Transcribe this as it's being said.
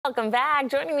Welcome back.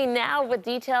 Joining me now with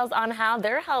details on how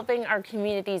they're helping our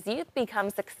community's youth become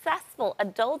successful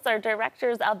adults are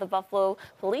directors of the Buffalo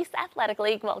Police Athletic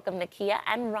League. Welcome, Nakia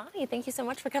and Ronnie. Thank you so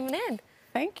much for coming in.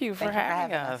 Thank you for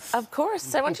having us. Of course.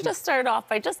 So I want you to start off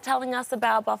by just telling us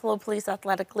about Buffalo Police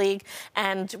Athletic League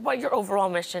and what your overall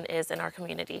mission is in our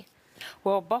community.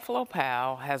 Well, Buffalo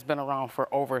PAL has been around for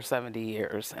over 70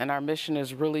 years, and our mission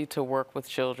is really to work with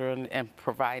children and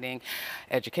providing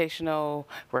educational,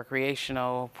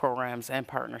 recreational programs and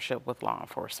partnership with law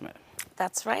enforcement.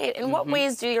 That's right. In what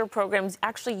ways do your programs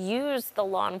actually use the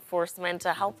law enforcement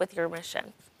to help with your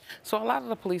mission? So a lot of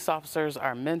the police officers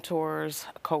are mentors,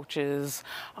 coaches.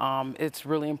 It's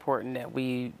really important that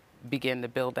we begin to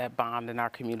build that bond in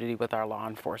our community with our law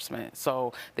enforcement.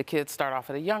 So the kids start off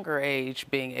at a younger age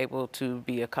being able to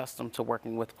be accustomed to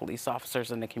working with police officers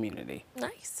in the community.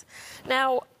 Nice.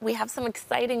 Now, we have some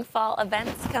exciting fall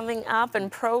events coming up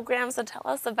and programs, so tell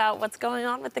us about what's going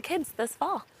on with the kids this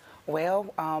fall.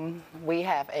 Well, we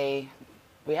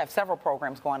have several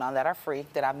programs going on that are free.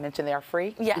 Did I mention they are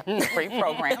free? Yeah. Free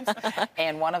programs.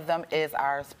 And one of them is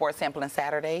our Sports Sampling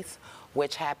Saturdays,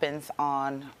 which happens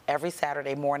on every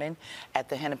Saturday morning at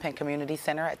the Hennepin Community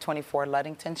Center at 24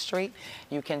 Ludington Street.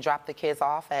 You can drop the kids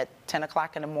off at 10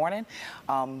 o'clock in the morning.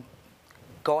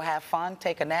 Go have fun,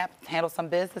 take a nap, handle some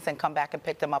business, and come back and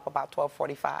pick them up about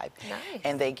 12:45. Nice.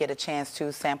 And they get a chance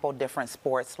to sample different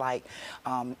sports like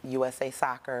USA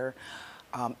Soccer,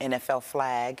 NFL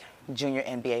flag, junior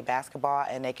NBA basketball,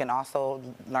 and they can also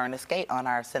learn to skate on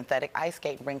our synthetic ice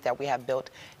skate rink that we have built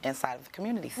inside of the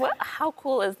community center. How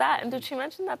cool is that? And did she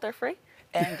mention that they're free?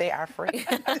 And they are free.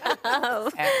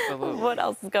 Absolutely. What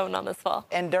else is going on this fall?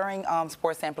 And during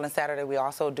Sports Sampling Saturday, we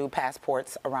also do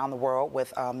passports around the world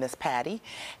with Miss Patty.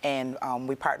 And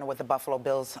we partner with the Buffalo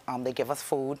Bills. They give us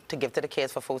food to give to the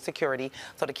kids for food security.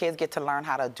 So the kids get to learn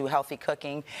how to do healthy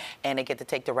cooking, and they get to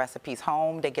take the recipes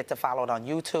home. They get to follow it on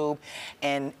YouTube,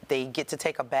 and they get to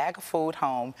take a bag of food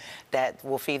home that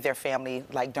will feed their family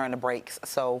like during the breaks.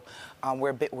 So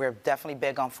we're definitely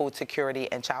big on food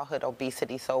security and childhood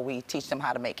obesity, so we teach them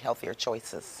how to make healthier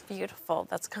choices. Beautiful.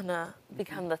 That's gonna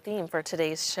become the theme for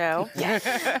today's show. Yes.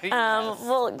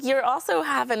 Well, you also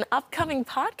have an upcoming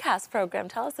podcast program.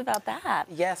 Tell us about that.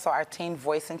 Yes, so our Teen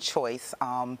Voice and Choice.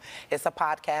 It's a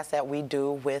podcast that we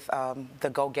do with the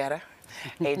go-getter,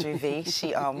 Adri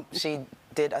V. She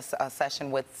did a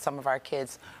session with some of our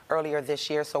kids earlier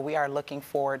this year, so we are looking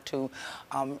forward to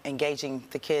engaging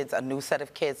the kids, a new set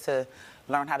of kids, to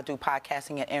learn how to do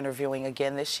podcasting and interviewing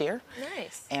again this year.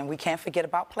 Nice. And we can't forget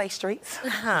about Play Streets.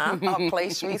 Play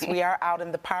Streets, we are out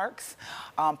in the parks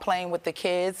playing with the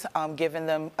kids, giving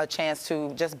them a chance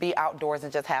to just be outdoors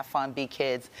and just have fun, be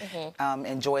kids,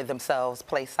 enjoy themselves,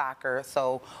 play soccer.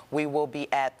 So we will be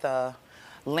at the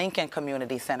Lincoln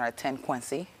Community Center at 10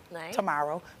 Quincy. Nice.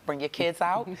 Tomorrow. Bring your kids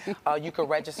out. You can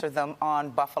register them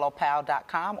on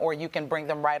buffalopal.com, or you can bring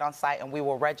them right on site and we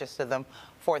will register them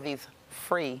for these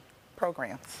free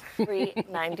programs. Free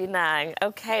 99.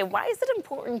 Okay, why is it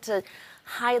important to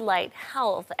highlight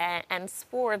health and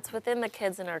sports within the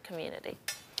kids in our community?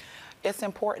 It's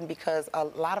important because a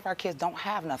lot of our kids don't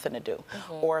have nothing to do,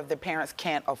 or the parents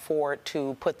can't afford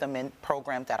to put them in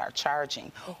programs that are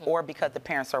charging, or because the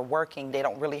parents are working, they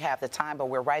don't really have the time, but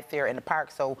we're right there in the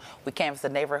park, so we canvass the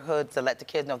neighborhood to let the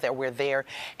kids know that we're there,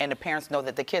 and the parents know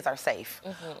that the kids are safe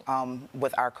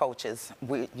with our coaches.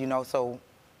 So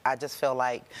I just feel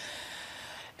like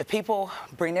if people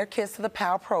bring their kids to the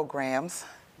PAL programs,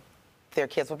 their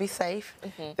kids will be safe,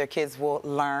 their kids will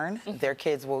learn, their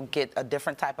kids will get a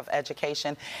different type of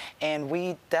education, and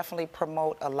we definitely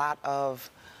promote a lot of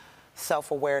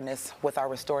self-awareness with our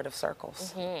restorative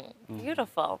circles.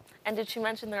 Beautiful. And did you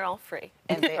mention they're all free?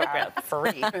 And they are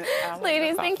free.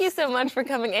 Ladies, thank you so much for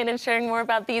coming in and sharing more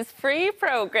about these free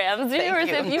programs. Viewers,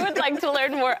 if you would like to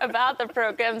learn more about the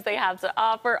programs they have to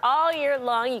offer all year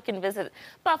long, you can visit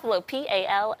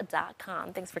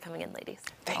buffalopal.com. Thanks for coming in, ladies.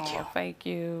 Thank you. Thank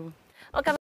you. Welcome.